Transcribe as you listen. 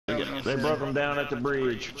They broke them down at the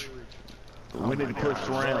bridge. We need to push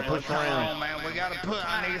around. Push around. Come on, man. We gotta put.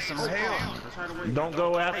 I need some help. Don't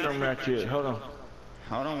go after them right yet. Hold on.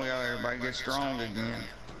 Hold on, we gotta everybody get strong again.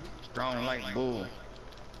 Strong like bull.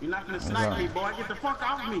 You're not gonna snipe me, boy. Get the fuck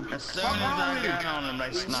off me. As soon as I got on him,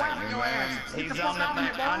 they sniped me, man. He's on the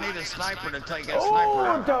thing. I need a sniper to take that sniper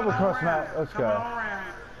out. Oh, double cross map. Let's go.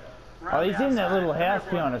 Oh, he's in that little house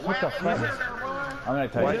behind us. What the fuck? I'm gonna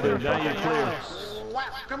take you. Now you're clear.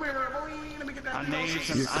 Come here, boy. Let me get that. I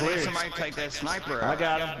need somebody to take that sniper out. I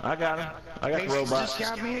got him. I got the He robot. just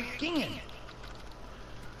got me again.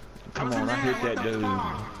 Come on, I hit that dude.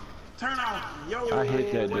 Turn off. Yo, I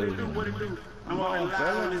hit that what it dude. do? What it do? I'm Come on, on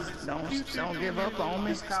fellas. Don't give up on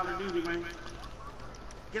me. It's Call of Duty, man.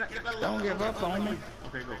 Get that Don't give up on me.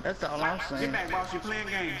 Okay, go. That's all I'm Get saying. back, boss. You're playing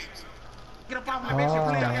games. Get up off me, bitch.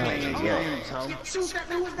 You're playing games. Shoot that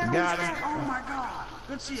dude. Who's that? Got him. Oh my God.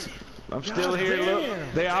 Good shit. I'm still here.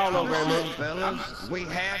 Look, they all over there. Look. Fellas, we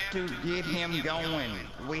have to get him going.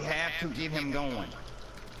 We have to get him going.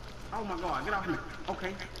 Oh my God. Get off me.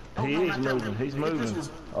 Okay. He is moving. He's moving.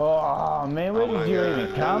 Oh man, where did you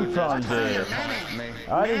even come from, dude?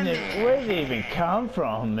 I didn't even, where did you even come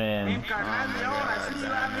from, man? I see you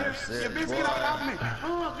out here. You bitch, get up off me.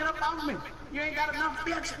 Oh, get up off me. You ain't got enough,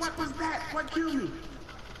 bitch. What was that? What killed me?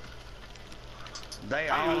 They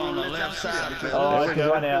all on the left side. Oh, it's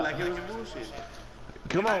run out. Like it was bullshit.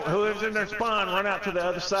 Come on, whoever's in their spawn, run out to the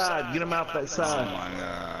other side. Get them out that Oh side. my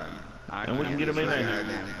God. And we can get them in there.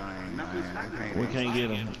 We can't get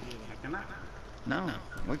them. No,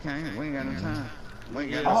 we can't. We ain't got no time. We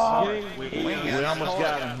ain't got We no almost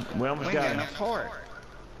got him. We almost got him. enough heart.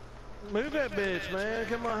 Move that bitch, man.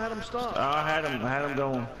 Come on, have him stop. I had him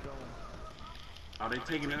going. Oh, they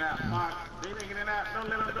taking it out. Mark, they taking it out. Don't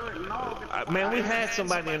let them do it. No. Man, we had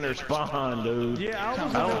somebody in their spawn, dude. Yeah, I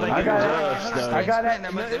don't think it was us, though. I got it.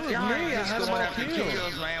 It was me. I had him all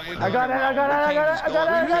killed. I got it. I got it. I got it. I got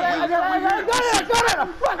it. I got it. I got it. I got it. I got it. I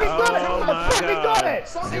fucking got it. I fucking got it.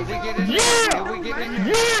 Did we get in there? Yeah. Did we get in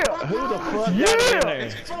there? Yeah. Who the fuck got in there?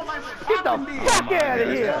 Get the fuck out of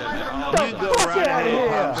here. You The go fuck right out of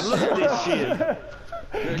ahead. here. Look at this shit.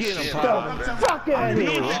 Get him, Pop. The fuck out of here.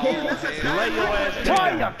 Lay your ass Why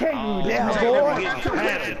down. you can't do that,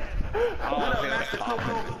 boy?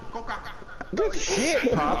 Good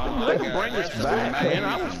shit, Pop. They can bring us back, man.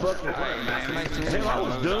 I was fucking. Hell, I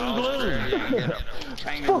was doom gloom.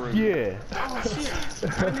 Fuck yeah. Oh, shit.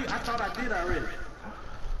 I thought I did already.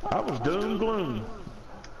 I was doom gloom.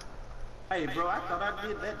 Hey, bro, I thought I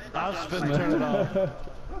did that. I was finna turn it off.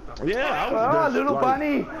 Yeah, I was Ah, just little like,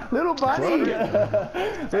 bunny. Little bunny.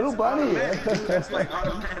 Little bunny. That's like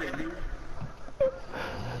automatic, dude.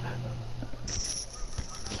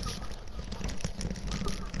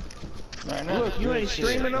 Look, you ain't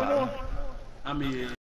streaming no more? I mean.